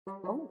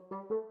Oh,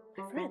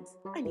 my friends,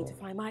 I need to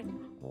find my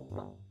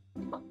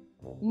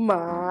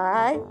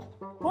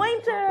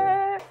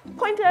pointer.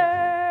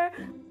 Pointer.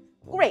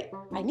 Great,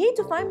 I need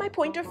to find my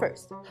pointer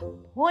first.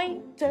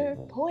 Pointer,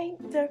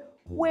 pointer,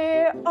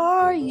 where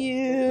are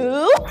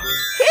you?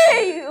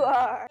 Here you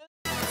are.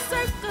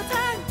 Circle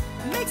time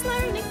makes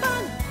learning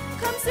fun.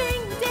 Come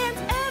sing, dance,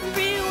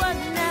 everyone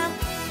now.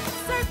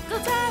 Circle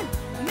time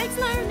makes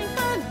learning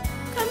fun.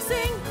 Come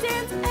sing,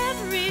 dance,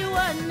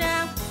 everyone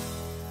now.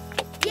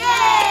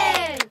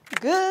 Yay!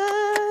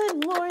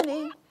 Good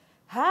morning.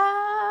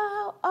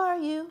 How are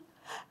you?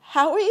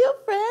 How are you,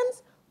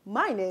 friends?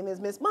 My name is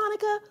Miss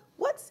Monica.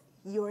 What's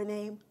your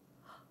name?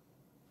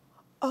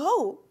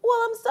 Oh,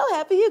 well, I'm so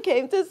happy you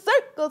came to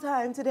Circle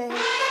Time today.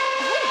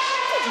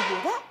 Oh, did you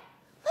hear that?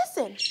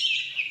 Listen.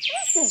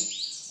 Listen.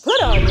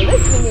 Put on your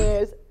listening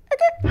ears.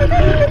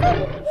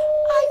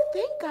 I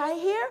think I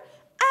hear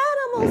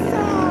animal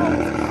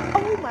sounds.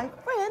 Oh, my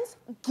friends,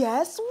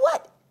 guess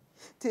what?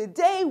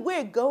 Today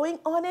we're going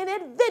on an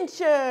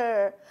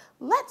adventure.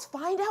 Let's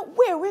find out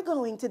where we're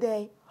going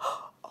today.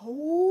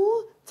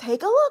 Oh,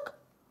 take a look.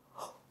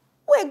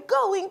 We're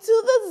going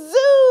to the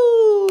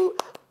zoo.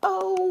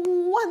 Oh,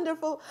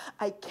 wonderful.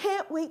 I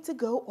can't wait to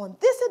go on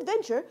this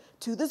adventure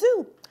to the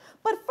zoo.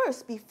 But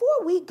first,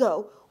 before we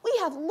go, we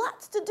have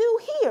lots to do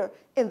here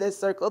in this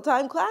Circle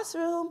Time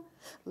classroom.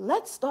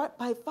 Let's start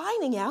by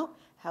finding out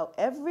how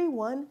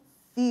everyone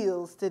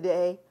feels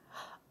today.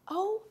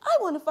 Oh, I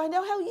want to find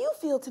out how you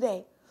feel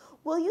today.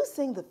 Will you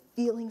sing the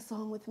feeling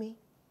song with me?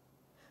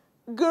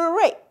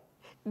 Great.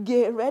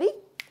 Get ready.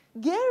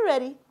 Get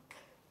ready.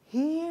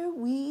 Here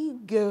we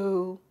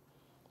go.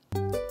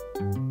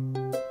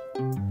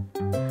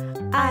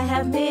 I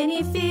have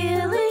many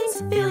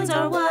feelings, feelings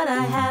are what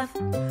I have.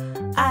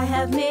 I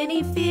have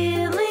many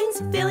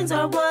feelings, feelings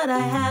are what I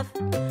have.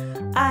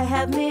 I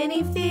have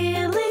many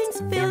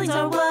feelings, feelings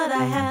are what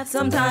I have.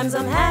 Sometimes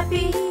I'm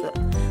happy,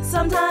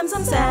 sometimes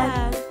I'm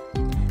sad.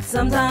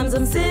 Sometimes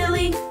I'm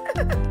silly,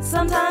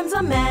 sometimes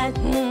I'm mad.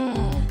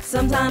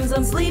 Sometimes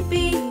I'm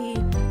sleepy,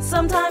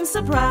 sometimes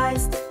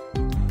surprised.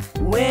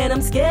 When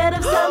I'm scared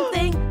of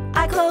something,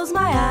 I close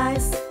my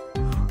eyes.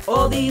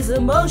 All these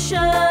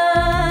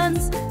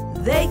emotions,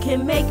 they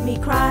can make me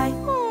cry.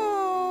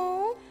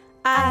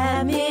 I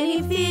have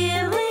many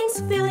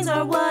feelings, feelings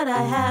are what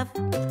I have.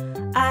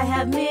 I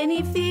have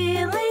many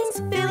feelings,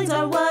 feelings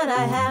are what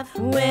I have.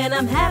 When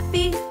I'm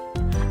happy,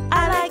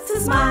 I like to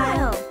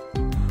smile.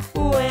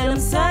 When I'm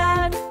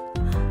sad,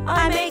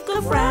 I make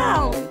a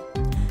frown.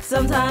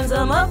 Sometimes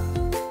I'm up,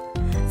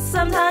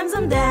 sometimes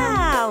I'm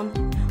down.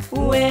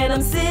 When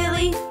I'm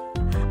silly,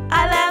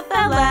 I laugh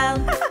out loud.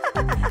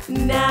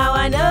 Now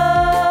I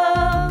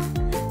know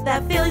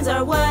that feelings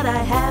are what I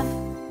have.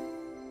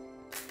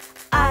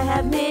 I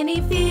have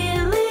many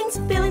feelings,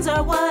 feelings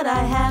are what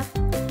I have.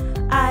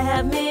 I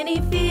have many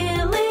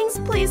feelings,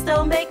 please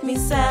don't make me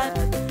sad.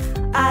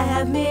 I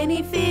have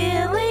many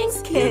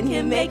feelings, can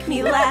you make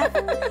me laugh?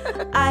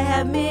 I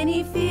have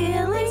many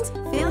feelings,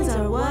 feelings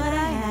are what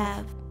I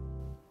have.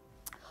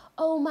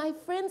 Oh, my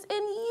friends,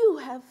 and you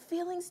have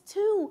feelings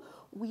too.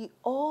 We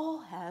all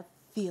have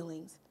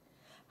feelings.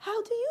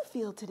 How do you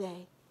feel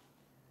today?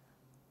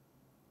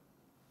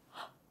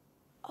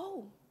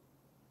 Oh,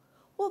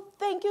 well,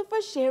 thank you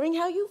for sharing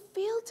how you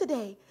feel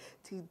today.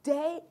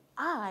 Today,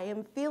 I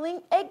am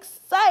feeling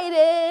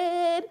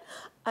excited.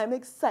 I'm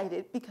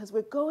excited because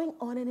we're going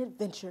on an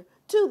adventure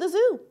to the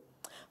zoo.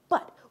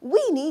 But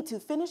we need to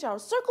finish our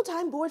Circle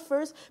Time board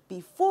first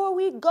before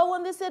we go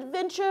on this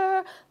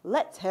adventure.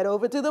 Let's head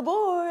over to the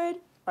board.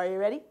 Are you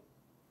ready?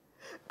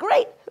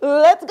 Great,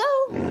 let's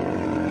go.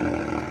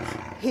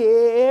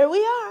 Here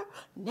we are.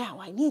 Now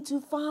I need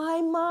to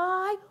find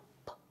my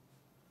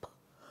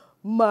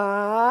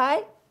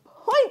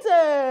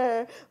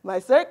pointer, my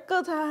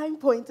Circle Time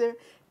pointer.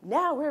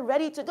 Now we're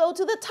ready to go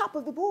to the top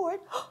of the board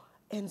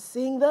and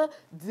sing the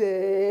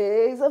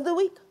days of the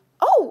week.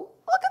 Oh,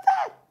 look at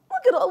that.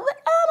 Look at all the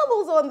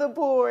animals on the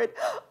board.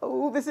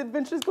 Oh, this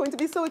adventure is going to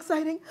be so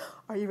exciting.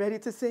 Are you ready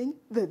to sing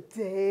the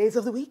days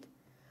of the week?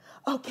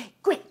 Okay,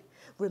 great.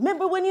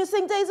 Remember, when you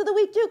sing days of the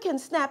week, you can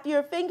snap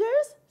your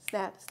fingers,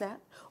 snap, snap,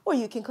 or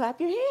you can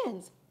clap your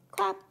hands.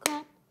 Clap,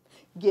 clap.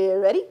 Get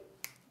ready,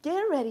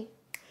 get ready.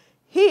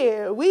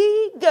 Here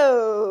we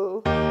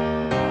go.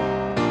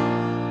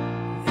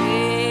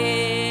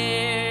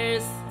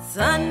 There's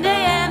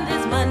Sunday and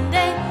there's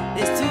Monday,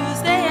 there's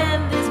Tuesday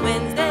and there's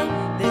Wednesday,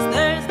 there's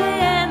Thursday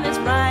and there's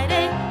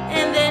Friday,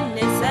 and then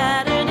it's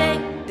Saturday.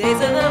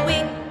 Days of the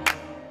week,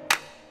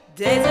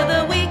 days of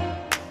the week,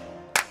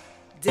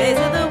 days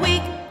of the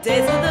week,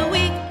 days of the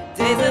week,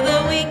 days of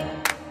the week.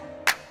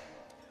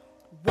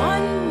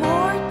 One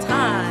more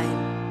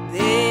time.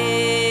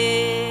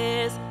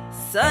 There's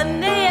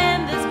Sunday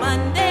and there's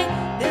Monday,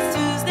 there's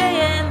Tuesday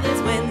and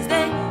there's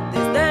Wednesday,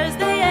 there's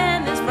Thursday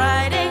and there's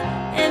Friday,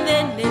 and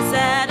then it's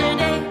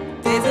Saturday.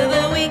 Days of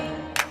the week,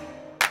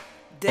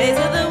 days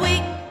of the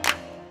week,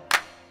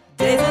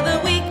 days of the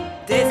week,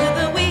 days of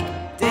the week,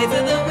 days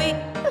of the week.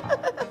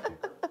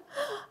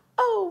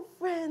 Oh,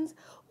 friends,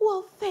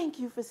 well, thank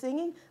you for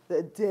singing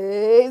the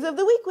days of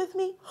the week with with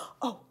me?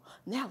 Oh,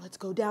 now let's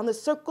go down the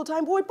circle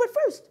time board. But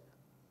first,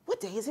 what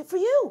day is it for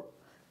you?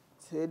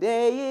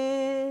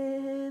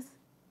 Today is...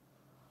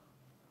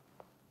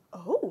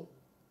 Oh,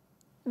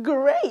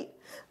 great.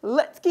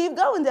 Let's keep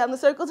going down the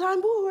circle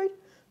time board.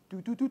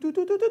 Do, do, do, do,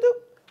 do, do, do, do.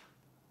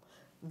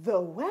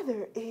 The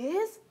weather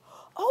is...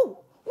 Oh,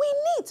 we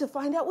need to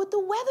find out what the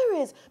weather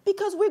is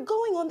because we're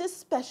going on this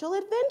special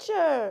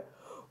adventure.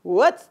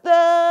 What's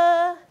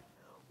the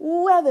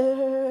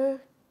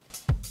weather?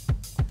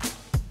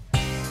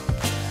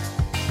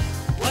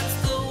 What's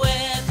the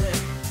weather?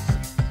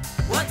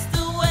 What's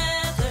the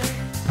weather?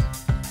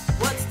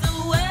 What's the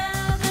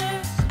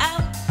weather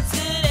out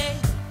today?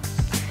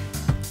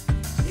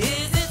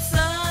 Is it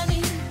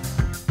sunny?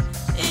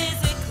 Is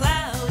it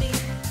cloudy?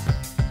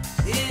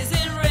 Is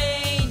it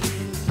raining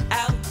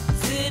out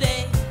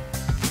today?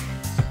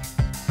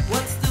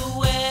 What's the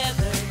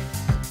weather?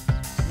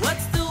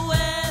 What's the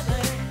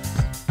weather?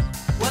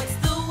 What's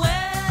the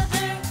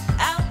weather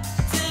out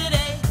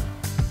today?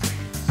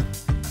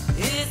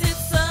 Is it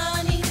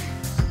sunny?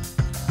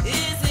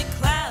 Is it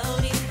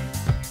cloudy?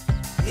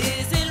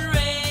 Is it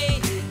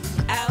raining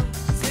out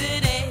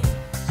today?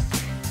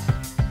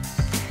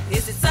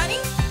 Is it sunny?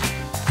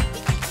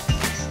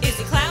 Is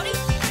it cloudy?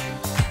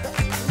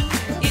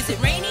 Is it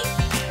raining?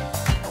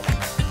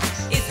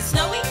 Is it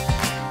snowing?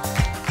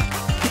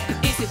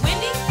 Is it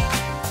windy?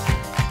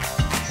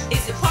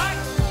 Is it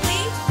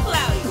partly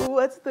cloudy?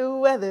 What's the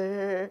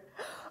weather?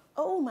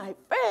 Oh, my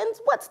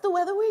friends, what's the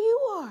weather where you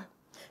are?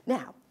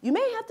 Now, you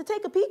may have to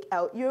take a peek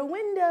out your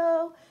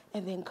window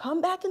and then come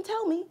back and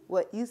tell me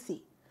what you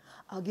see.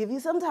 I'll give you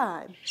some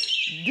time.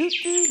 Do,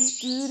 do,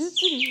 do, do,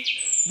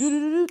 do,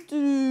 do, do,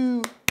 do,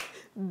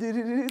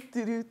 do,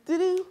 do, do,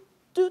 do,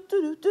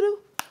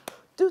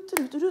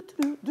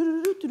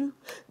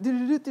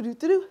 do, do,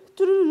 do,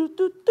 do,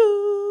 do,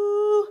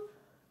 do.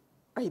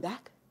 Are you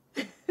back?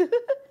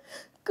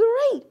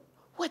 Great.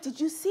 What did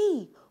you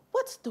see?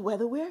 What's the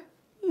weather where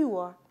you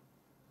are?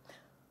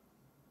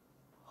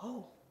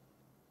 Oh,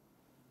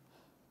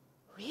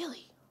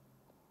 really?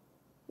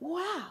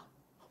 Wow.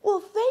 Well,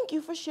 thank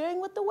you for sharing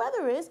what the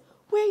weather is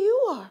where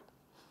you are.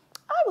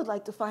 I would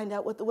like to find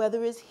out what the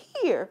weather is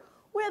here,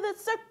 where the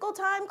circle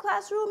time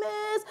classroom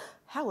is.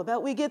 How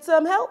about we get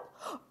some help?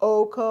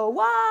 Oh,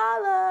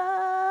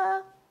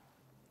 Koala.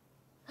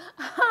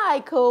 Hi,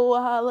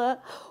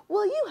 Koala.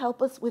 Will you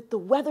help us with the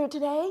weather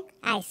today?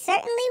 I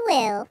certainly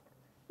will.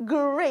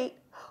 Great.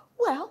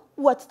 Well,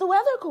 what's the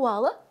weather,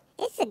 Koala?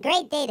 It's a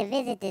great day to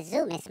visit the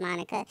zoo, Miss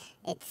Monica.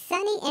 It's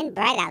sunny and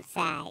bright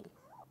outside.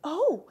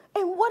 Oh,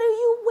 and what are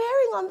you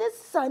wearing on this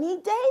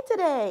sunny day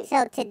today?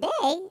 So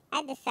today,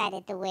 I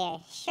decided to wear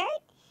a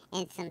shirt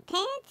and some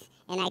pants,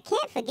 and I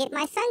can't forget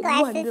my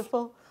sunglasses.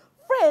 Wonderful.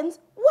 Friends,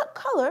 what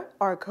color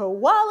are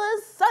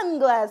Koala's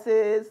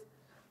sunglasses?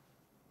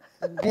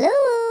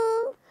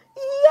 Blue.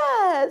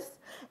 Yes.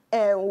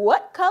 And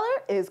what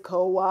color is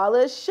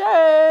Koala's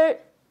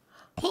shirt?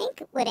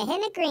 Pink with a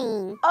hint of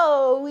green.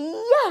 Oh,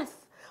 yes.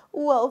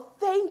 Well,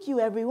 thank you,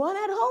 everyone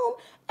at home,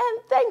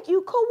 and thank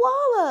you,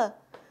 Koala.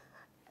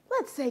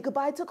 Let's say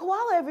goodbye to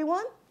Koala,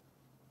 everyone.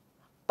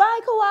 Bye,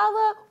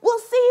 Koala. We'll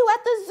see you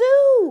at the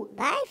zoo.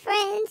 Bye,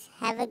 friends.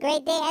 Have a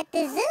great day at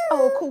the zoo.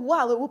 Oh,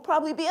 Koala will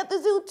probably be at the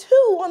zoo,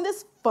 too, on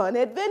this fun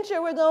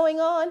adventure we're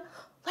going on.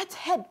 Let's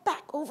head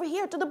back over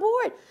here to the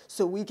board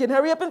so we can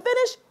hurry up and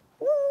finish.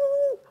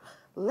 Ooh.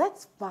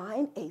 Let's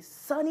find a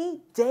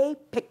sunny day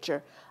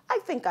picture. I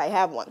think I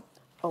have one.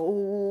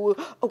 Oh.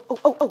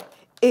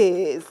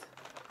 Is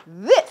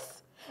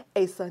this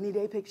a sunny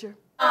day picture?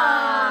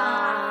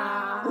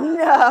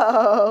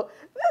 No,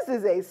 this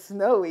is a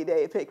snowy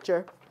day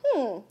picture.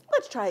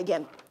 Let's try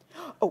again.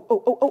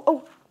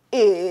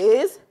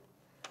 Is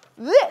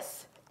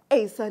this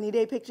a sunny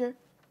day picture?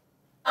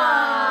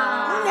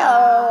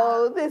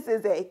 No, this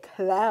is a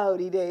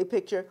cloudy day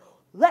picture.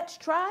 Let's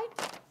try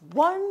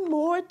one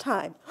more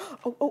time.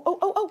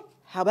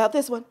 How about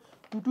this one?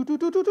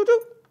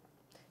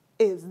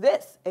 Is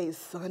this a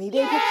sunny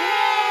day picture?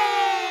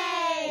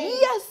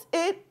 Yes,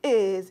 it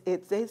is.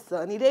 It's a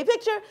sunny day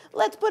picture.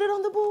 Let's put it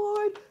on the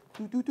board.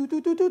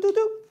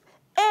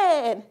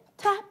 And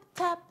tap,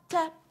 tap,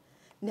 tap.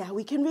 Now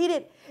we can read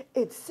it.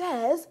 It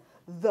says,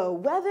 the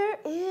weather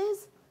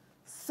is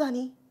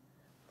sunny.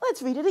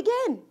 Let's read it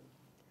again.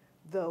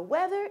 The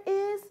weather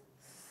is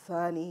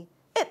sunny.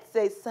 It's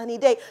a sunny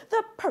day,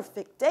 the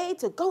perfect day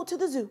to go to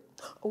the zoo.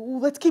 Oh,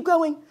 let's keep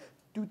going.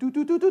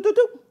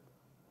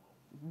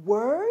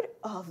 Word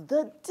of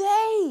the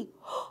day.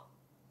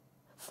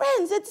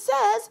 Friends, it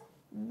says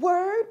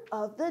word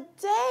of the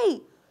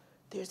day.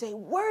 There's a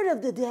word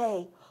of the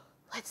day.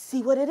 Let's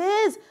see what it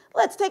is.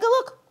 Let's take a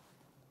look.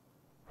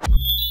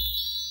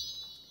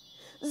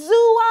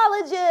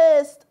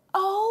 Zoologist.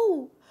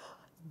 Oh,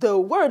 the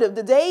word of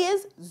the day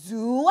is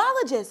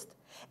zoologist.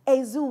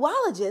 A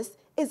zoologist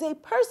is a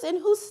person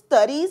who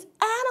studies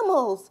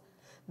animals.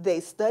 They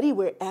study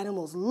where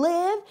animals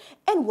live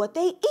and what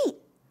they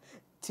eat.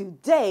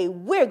 Today,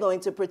 we're going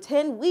to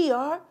pretend we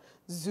are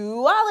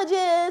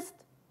zoologists.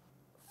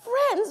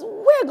 Friends,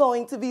 we're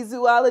going to be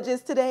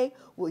zoologists today.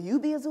 Will you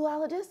be a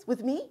zoologist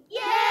with me?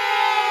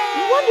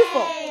 Yay!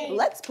 Wonderful.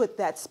 Let's put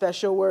that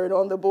special word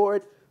on the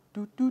board.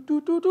 Do, do, do,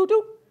 do, do,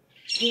 do.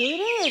 Here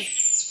it is.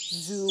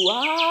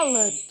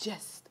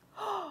 Zoologist.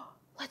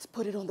 Let's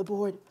put it on the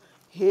board.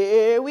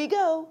 Here we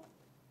go.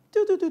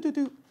 Do, do, do, do,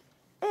 do.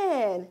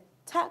 And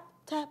tap,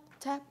 tap,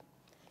 tap.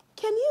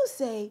 Can you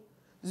say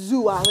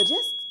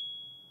zoologist?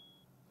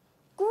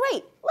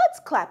 Great.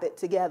 Let's clap it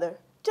together,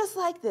 just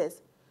like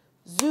this.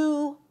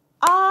 Zoologist.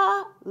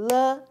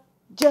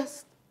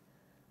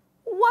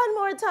 One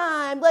more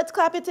time. Let's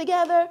clap it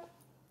together.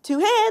 2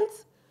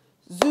 hands.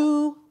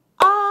 Zoologist.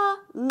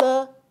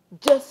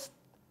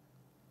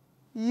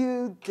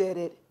 You did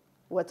it.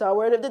 What's our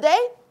word of the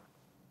day?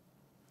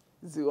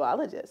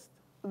 Zoologist.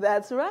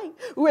 That's right.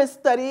 We're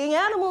studying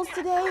animals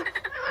today.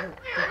 Oh,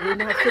 but we're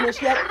not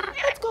finished yet.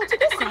 Let's go to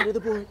this side of the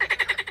board.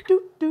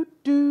 Do, do,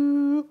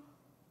 do.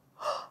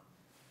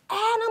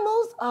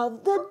 Animals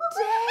of the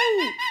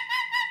day.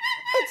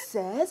 It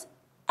says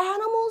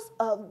animals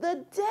of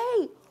the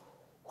day.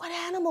 What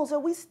animals are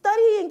we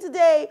studying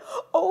today?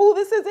 Oh,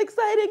 this is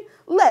exciting.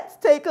 Let's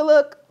take a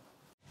look.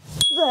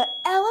 The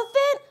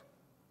elephant,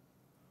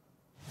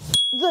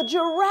 the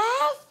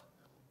giraffe,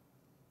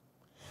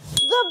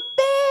 the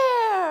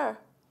bear.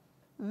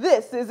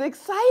 This is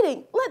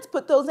exciting. Let's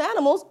put those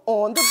animals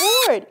on the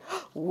board.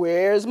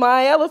 Where's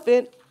my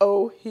elephant?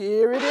 Oh,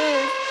 here it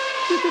is.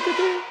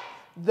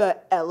 The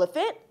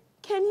elephant.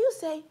 Can you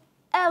say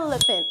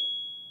elephant?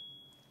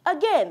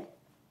 Again,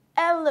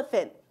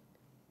 elephant.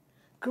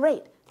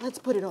 Great. Let's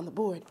put it on the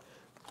board.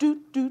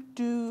 Do, do,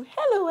 do.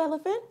 Hello,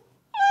 elephant.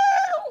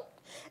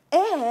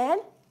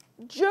 And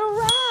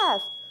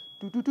giraffe.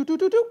 Do, do, do, do,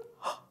 do, do.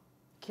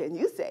 Can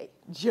you say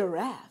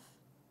giraffe?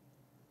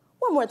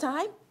 One more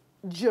time.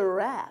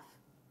 Giraffe.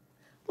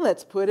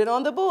 Let's put it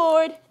on the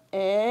board.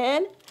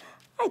 And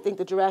I think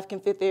the giraffe can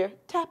fit there.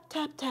 Tap,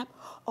 tap, tap.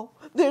 Oh,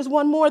 there's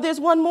one more. There's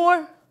one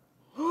more.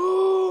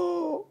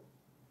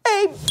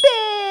 A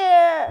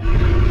bear.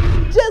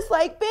 Just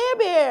like Bear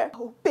Bear.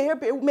 Oh, Bear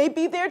Bear may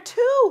be there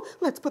too.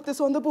 Let's put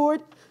this on the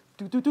board.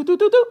 Do, do, do, do,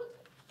 do, do.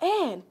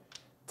 And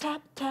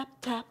tap, tap,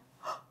 tap.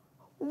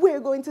 We're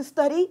going to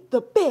study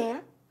the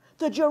bear,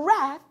 the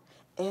giraffe,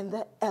 and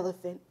the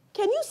elephant.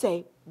 Can you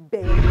say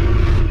bear?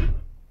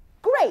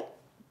 Great.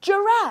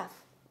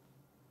 Giraffe.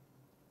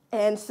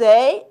 And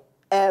say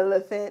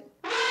elephant.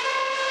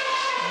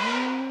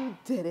 You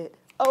did it.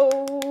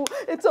 Oh,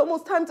 it's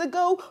almost time to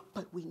go,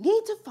 but we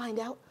need to find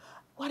out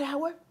what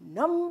our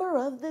number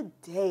of the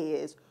day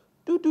is.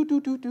 Do, do, do,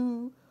 do,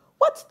 do.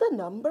 What's the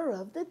number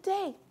of the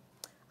day?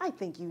 I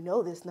think you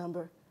know this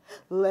number.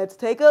 Let's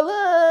take a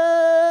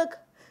look.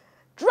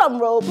 Drum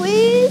roll,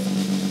 please.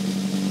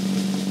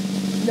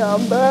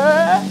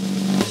 Number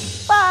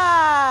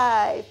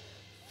 5.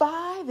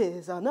 5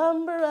 is our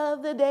number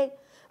of the day.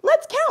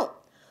 Let's count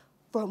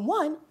from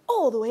 1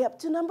 all the way up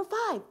to number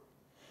 5.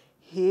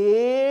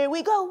 Here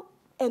we go.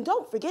 And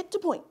don't forget to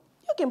point.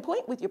 You can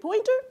point with your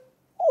pointer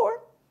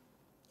or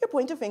your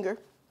pointer finger.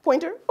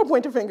 Pointer or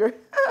pointer finger.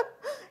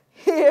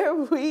 Here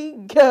we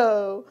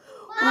go.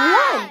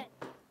 1,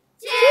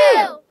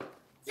 2,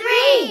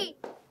 3,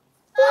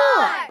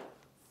 4,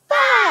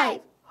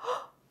 5.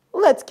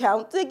 Let's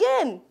count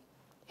again.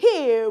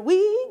 Here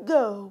we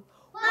go.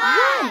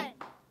 1,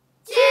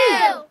 2,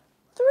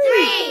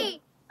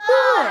 3,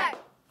 4,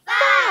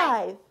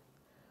 5.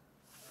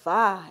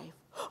 5.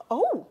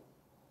 Oh,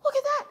 look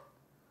at that.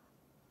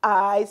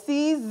 I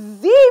see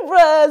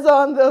zebras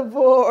on the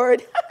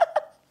board.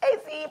 Hey,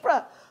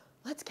 zebra.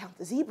 Let's count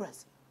the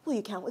zebras. Will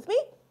you count with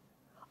me?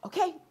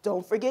 Okay,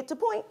 don't forget to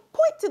point.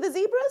 Point to the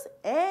zebras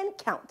and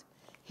count.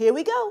 Here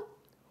we go.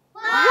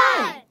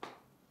 1,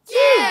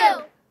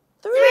 2,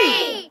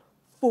 3,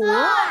 4,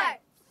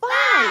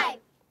 5.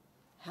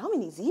 How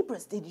many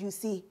zebras did you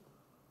see?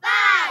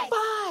 5.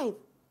 5.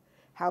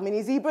 How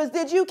many zebras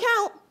did you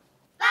count?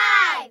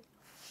 5.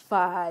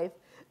 5.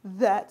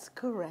 That's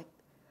correct.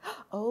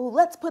 Oh,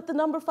 let's put the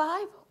number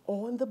 5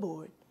 on the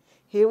board.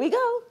 Here we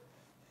go.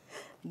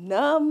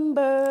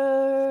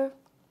 Number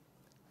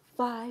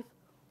 5.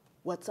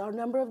 What's our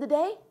number of the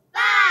day?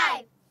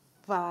 5.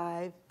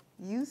 5.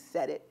 You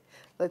said it.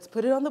 Let's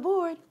put it on the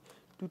board.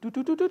 Do, do,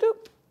 do, do, do, do.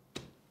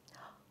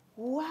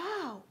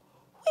 Wow.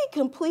 We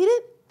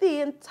completed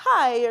the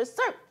entire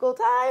circle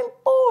time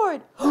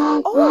board.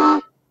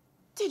 Oh,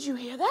 did you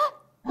hear that?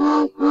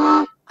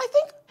 I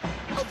think,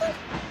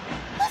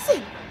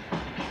 listen.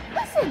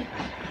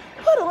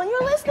 Put on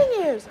your listening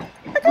ears.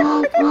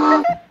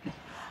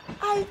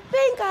 I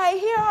think I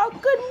hear our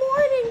good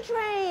morning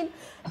train,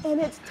 and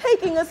it's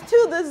taking us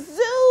to the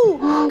zoo.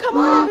 Come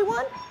on,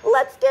 everyone,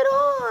 let's get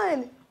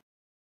on.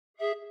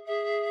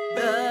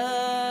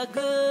 The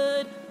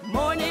good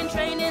morning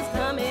train is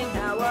coming.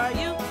 How are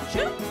you?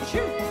 Choo,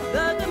 choo.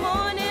 The good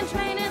morning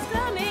train is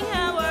coming.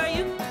 How are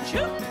you?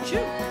 Choo,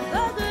 choo.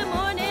 The good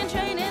morning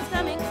train is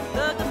coming.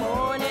 The good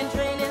morning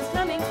train is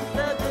coming.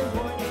 The good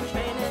morning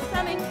train is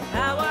coming.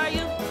 How are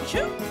you?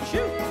 Choo,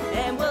 choo.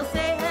 And we'll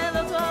say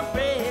hello to our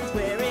friends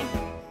wearing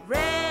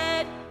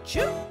red.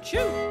 Choo,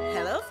 choo.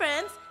 Hello,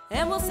 friends.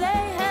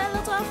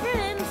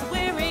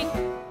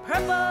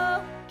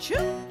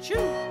 choo, choo.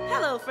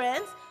 Hello,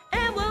 friends.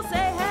 And we'll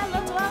say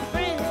hello to our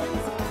friends.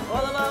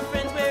 All of our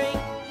friends wearing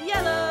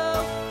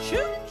yellow.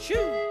 Choo, choo.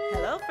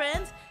 Hello,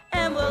 friends.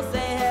 And we'll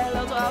say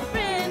hello to our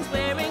friends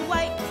wearing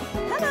white.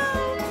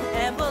 Hello.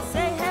 And we'll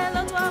say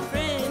hello to our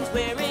friends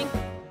wearing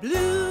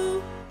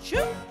blue.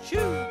 Choo, choo.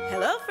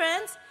 Hello,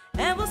 friends.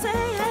 And we'll say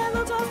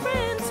hello to our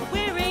friends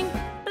wearing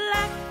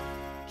black.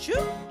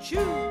 Choo, choo.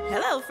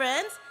 Hello,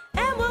 friends.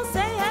 And we'll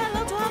say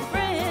hello to our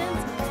friends.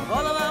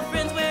 All of our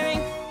friends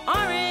wearing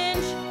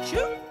orange.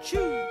 Choo,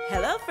 choo.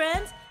 Hello,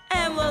 friends.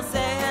 And we'll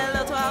say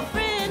hello to our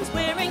friends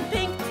wearing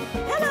pink.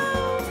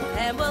 Hello.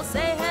 And we'll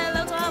say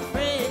hello to our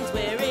friends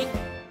wearing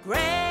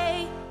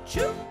gray.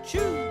 Choo, choo.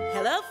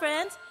 Hello,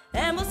 friends.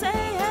 And we'll say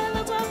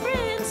hello to our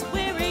friends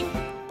wearing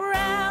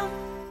brown.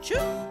 Choo,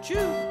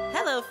 choo.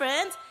 Hello,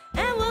 friends.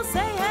 And we'll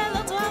say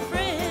hello to our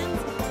friends.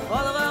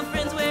 All of our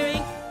friends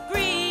wearing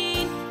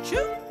green.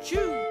 Choo,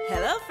 choo.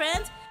 Hello,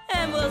 friends.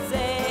 And we'll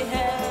say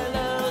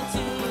hello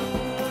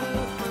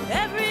to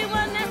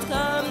everyone that's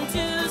come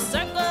to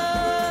circle.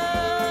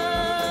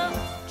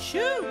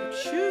 Choo,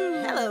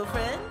 choo. Hello,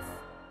 friends.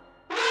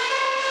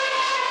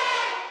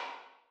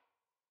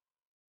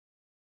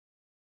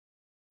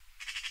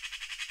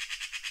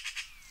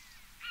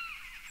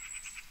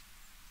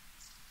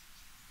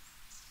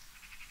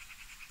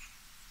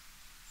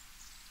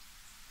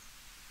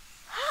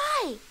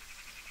 Hi!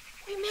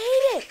 We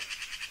made it!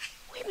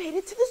 We made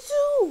it to the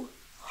zoo!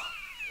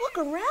 Look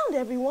around,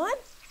 everyone.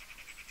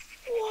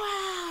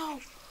 Wow.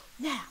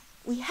 Now,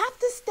 we have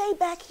to stay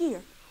back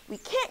here. We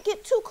can't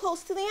get too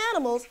close to the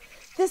animals.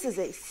 This is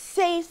a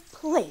safe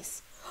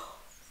place.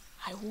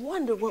 I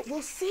wonder what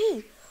we'll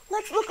see.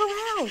 Let's look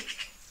around.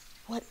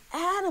 What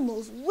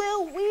animals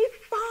will we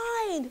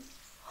find?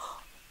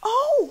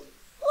 Oh,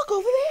 look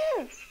over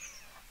there.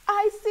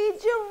 I see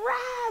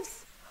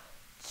giraffes.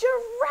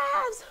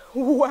 Giraffes.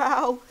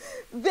 Wow,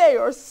 they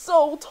are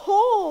so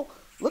tall.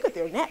 Look at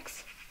their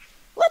necks.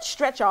 Let's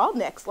stretch our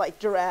necks like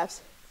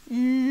giraffes.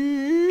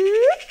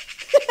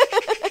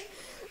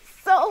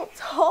 So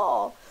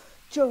tall.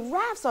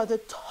 Giraffes are the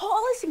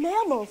tallest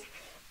mammals.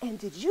 And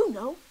did you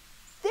know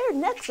their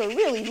necks are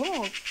really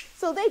long,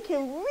 so they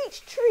can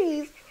reach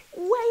trees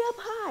way up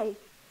high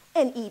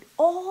and eat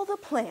all the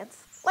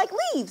plants, like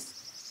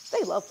leaves.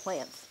 They love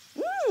plants.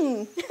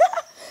 Look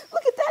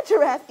at that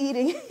giraffe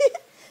eating.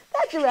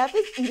 That giraffe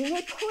is eating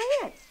a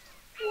plant.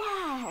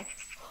 Wow.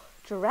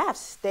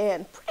 Giraffes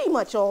stand pretty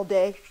much all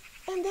day.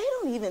 And they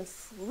don't even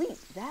sleep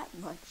that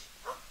much.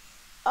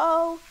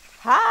 Oh,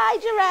 hi,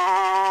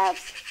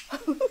 giraffes.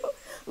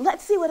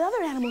 Let's see what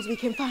other animals we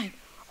can find.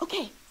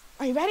 Okay,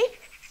 are you ready?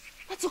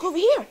 Let's look over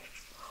here.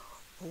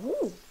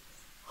 Ooh,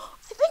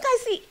 I think I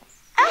see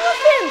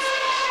elephants.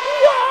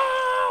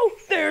 Wow,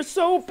 they're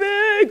so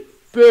big.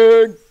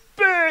 Big,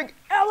 big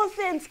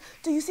elephants.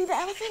 Do you see the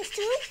elephants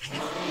too?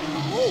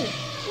 Oh,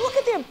 look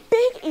at their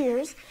big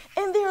ears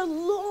and their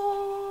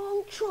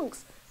long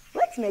trunks.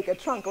 Let's make a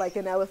trunk like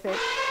an elephant.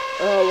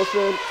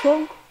 Elephant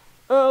trunk,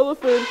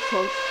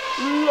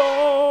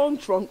 long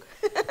trunk.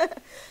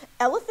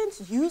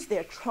 Elephants use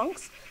their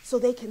trunks so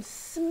they can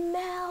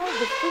smell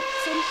the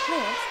fruits and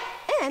plants,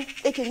 and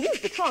they can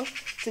use the trunk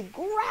to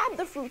grab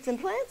the fruits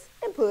and plants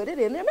and put it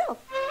in their mouth.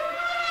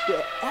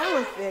 The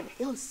elephant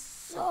is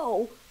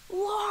so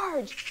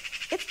large.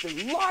 It's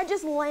the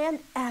largest land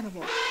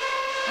animal.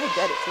 I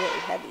bet it's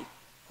really heavy.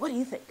 What do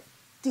you think?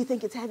 Do you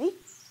think it's heavy?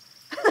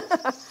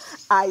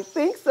 I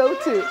think so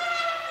too.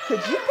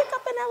 Could you pick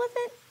up an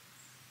elephant?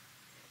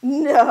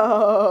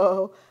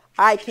 No,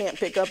 I can't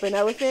pick up an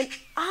elephant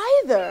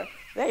either.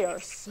 They are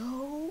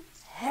so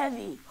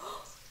heavy.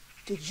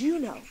 Did you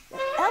know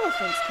that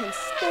elephants can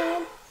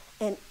stand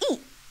and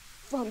eat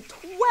from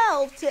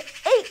 12 to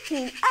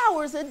 18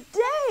 hours a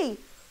day?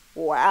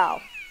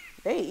 Wow,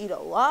 they eat a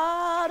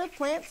lot of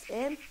plants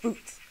and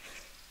fruits.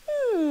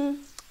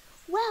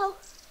 Well,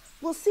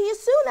 we'll see you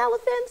soon,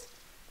 elephants.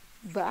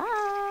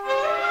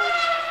 Bye.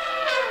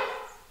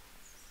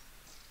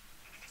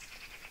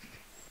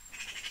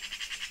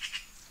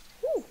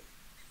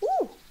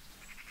 Ooh,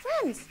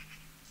 friends,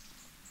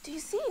 do you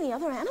see any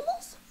other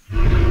animals?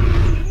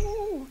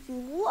 Ooh, if you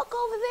look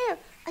over there,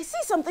 I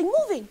see something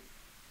moving.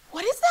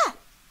 What is that?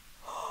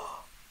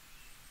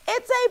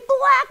 It's a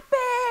black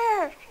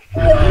bear.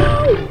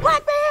 Whoa,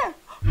 black bear.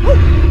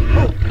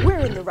 Oh, we're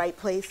in the right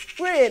place.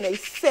 We're in a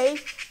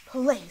safe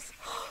place.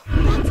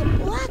 That's a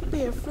black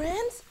bear,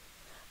 friends.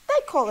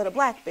 They call it a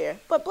black bear,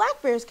 but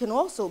black bears can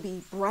also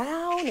be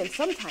brown and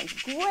sometimes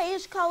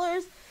grayish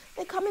colors.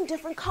 They come in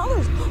different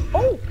colors.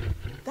 Oh,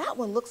 that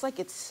one looks like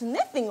it's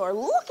sniffing or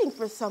looking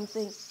for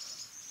something.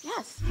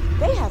 Yes,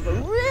 they have a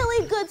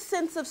really good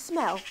sense of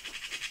smell.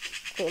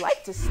 They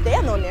like to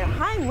stand on their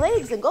hind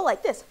legs and go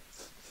like this.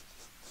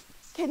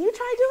 Can you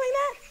try doing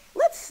that?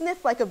 Let's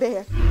sniff like a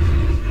bear.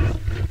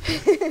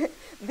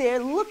 They're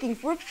looking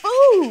for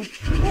food.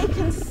 They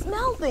can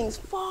smell things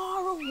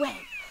far away.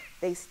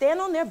 They stand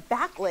on their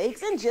back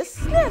legs and just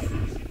sniff.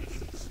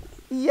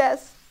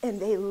 Yes, and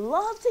they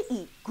love to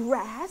eat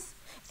grass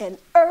and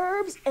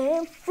herbs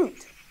and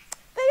fruit.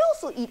 They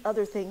also eat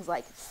other things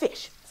like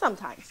fish,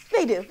 sometimes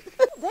they do.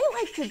 They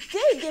like to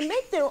dig and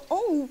make their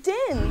own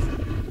dens.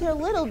 Their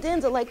little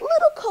dens are like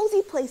little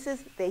cozy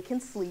places they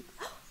can sleep.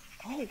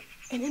 Oh,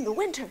 and in the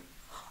winter,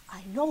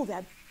 I know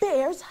that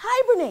bears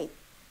hibernate.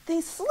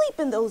 They sleep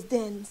in those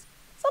dens.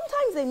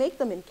 Sometimes they make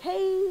them in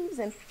caves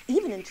and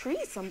even in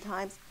trees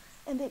sometimes.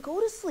 And they go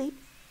to sleep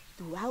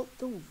throughout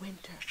the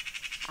winter.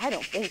 I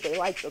don't think they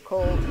like the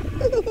cold.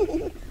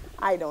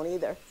 I don't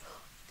either.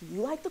 Do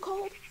you like the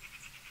cold?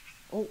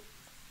 Oh,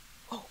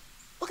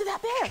 look at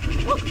that bear.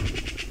 Look.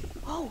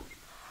 Oh,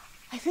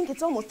 I think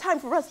it's almost time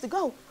for us to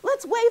go.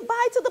 Let's wave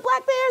bye to the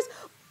black bears.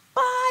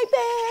 Bye,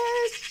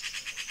 bears.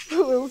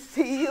 We'll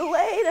see you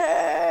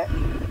later.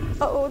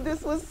 Oh,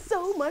 this was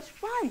so much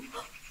fun.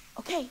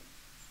 Okay,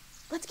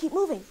 let's keep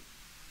moving.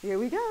 Here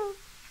we go.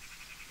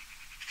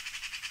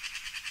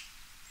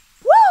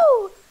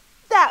 Woo!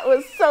 That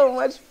was so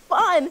much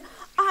fun.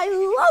 I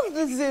love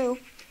the zoo.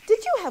 Did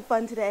you have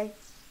fun today?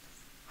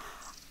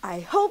 I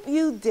hope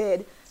you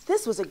did.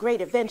 This was a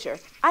great adventure.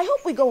 I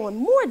hope we go on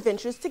more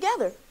adventures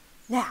together.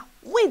 Now,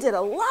 we did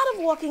a lot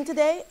of walking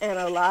today and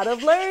a lot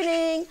of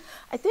learning.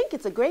 I think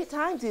it's a great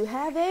time to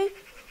have a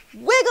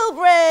wiggle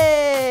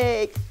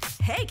break.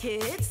 Hey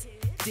kids,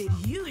 did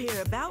you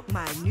hear about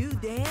my new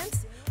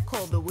dance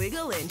called the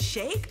Wiggle and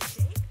Shake?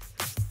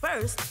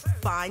 First,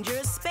 find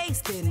your space,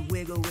 then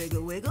wiggle,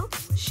 wiggle, wiggle.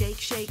 Shake,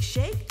 shake,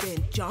 shake,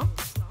 then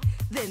jump.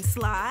 Then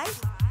slide,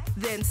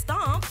 then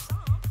stomp,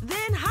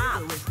 then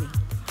hop. With me.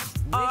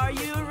 Are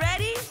you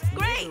ready?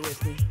 Great.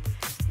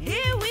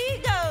 Here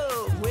we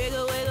go.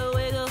 Wiggle, wiggle,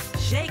 wiggle.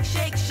 Shake,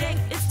 shake, shake.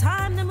 It's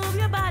time to move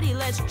your body.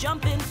 Let's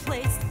jump in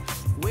place.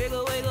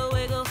 Wiggle, wiggle,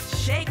 wiggle.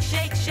 Shake,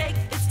 shake, shake.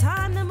 It's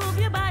time to move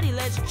your body.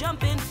 Let's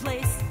jump in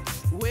place.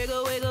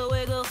 Wiggle, wiggle,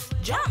 wiggle.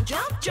 Jump,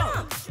 jump,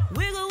 jump.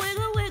 Wiggle,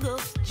 wiggle, wiggle.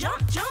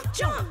 Jump, jump,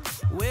 jump.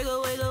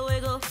 Wiggle, wiggle,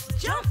 wiggle.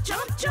 Jump,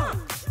 jump, jump.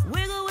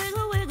 Wiggle,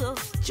 wiggle, wiggle.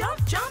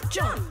 Jump, jump,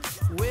 jump.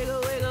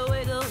 Wiggle, wiggle,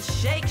 wiggle.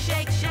 Shake,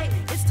 shake, shake.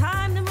 It's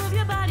time to move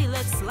your body.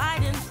 Let's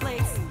slide in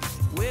place.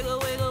 Wiggle,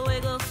 wiggle,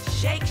 wiggle.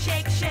 Shake,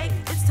 shake, shake.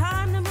 It's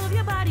time to move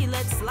your body.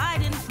 Let's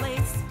slide in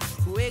place.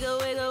 Wiggle,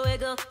 wiggle,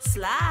 wiggle.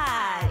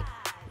 Slide.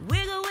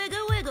 Wiggle,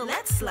 wiggle, wiggle.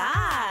 Let's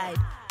slide.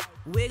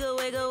 Wiggle,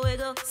 wiggle,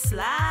 wiggle.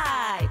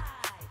 Slide.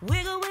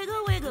 Wiggle,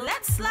 wiggle, wiggle.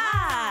 Let's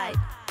slide.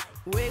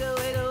 Wiggle,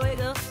 wiggle,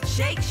 wiggle.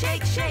 Shake,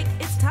 shake, shake.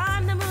 It's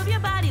time to move your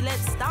body.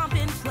 Let's stomp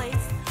in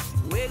place.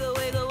 Wiggle,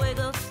 wiggle,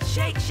 wiggle.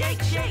 Shake,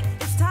 shake, shake.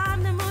 It's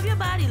time to move your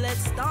body.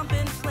 Let's stomp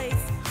in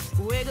place.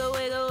 Wiggle,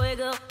 wiggle,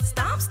 wiggle.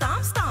 Stomp,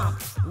 stomp, stomp.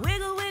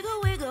 Wiggle,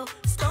 wiggle, wiggle.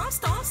 Stomp,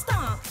 stomp,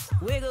 stomp.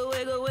 Wiggle,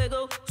 wiggle,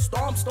 wiggle.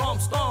 Stomp,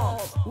 stomp,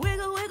 stomp.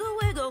 Wiggle, wiggle,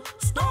 wiggle.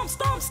 Stomp,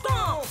 stomp,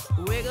 stomp.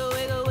 Wiggle,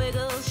 wiggle,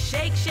 wiggle.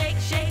 Shake, shake,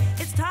 shake.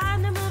 It's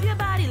time to move your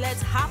body.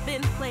 Let's hop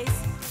in place.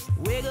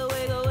 Wiggle,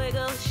 wiggle,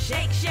 wiggle.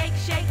 Shake, shake,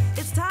 shake.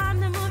 It's time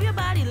to move your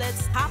body.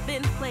 Let's hop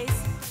in place.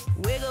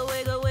 Wiggle,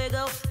 wiggle,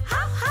 wiggle.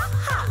 Hop, hop,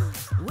 hop.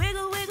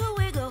 Wiggle, wiggle,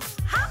 wiggle.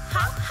 Hop,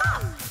 hop,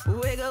 hop.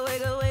 Wiggle,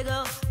 wiggle,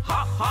 wiggle.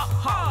 Hop, hop,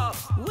 hop.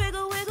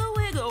 Wiggle, wiggle,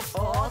 wiggle.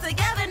 All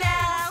together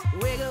now.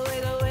 Wiggle,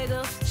 wiggle,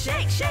 wiggle.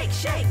 Shake, shake,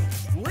 shake.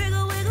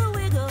 Wiggle, wiggle,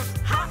 wiggle.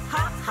 Hop,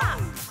 hop,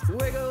 hop.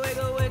 Wiggle,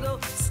 wiggle,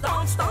 wiggle.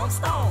 Stomp, stomp,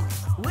 stomp.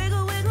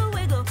 Wiggle, wiggle,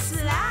 wiggle.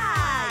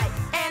 Slide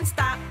and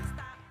stop.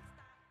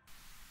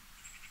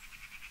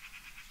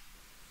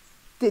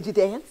 Did you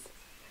dance?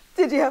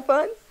 Did you have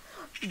fun?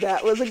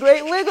 That was a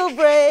great wiggle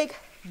break.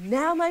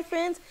 Now, my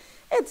friends,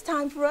 it's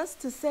time for us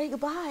to say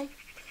goodbye.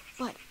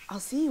 But I'll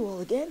see you all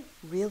again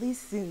really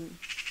soon.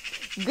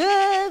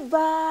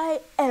 Goodbye,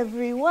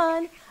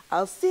 everyone.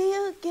 I'll see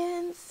you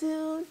again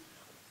soon.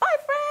 Bye,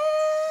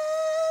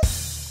 friends!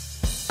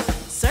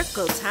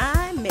 Circle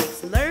time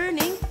makes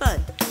learning fun.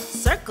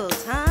 Circle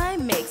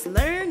time makes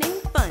learning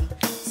fun.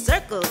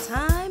 Circle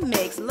time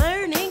makes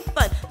learning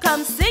fun.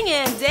 Come sing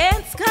and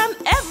dance, come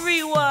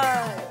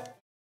everyone!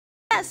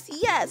 Yes,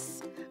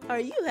 yes. Are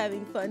you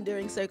having fun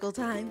during circle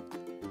time?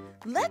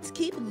 Let's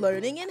keep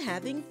learning and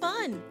having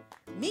fun.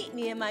 Meet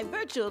me in my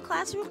virtual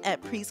classroom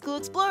at Preschool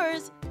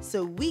Explorers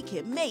so we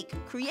can make,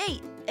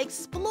 create,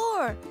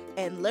 explore,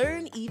 and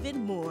learn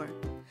even more.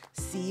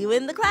 See you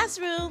in the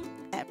classroom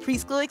at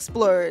Preschool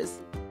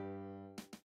Explorers.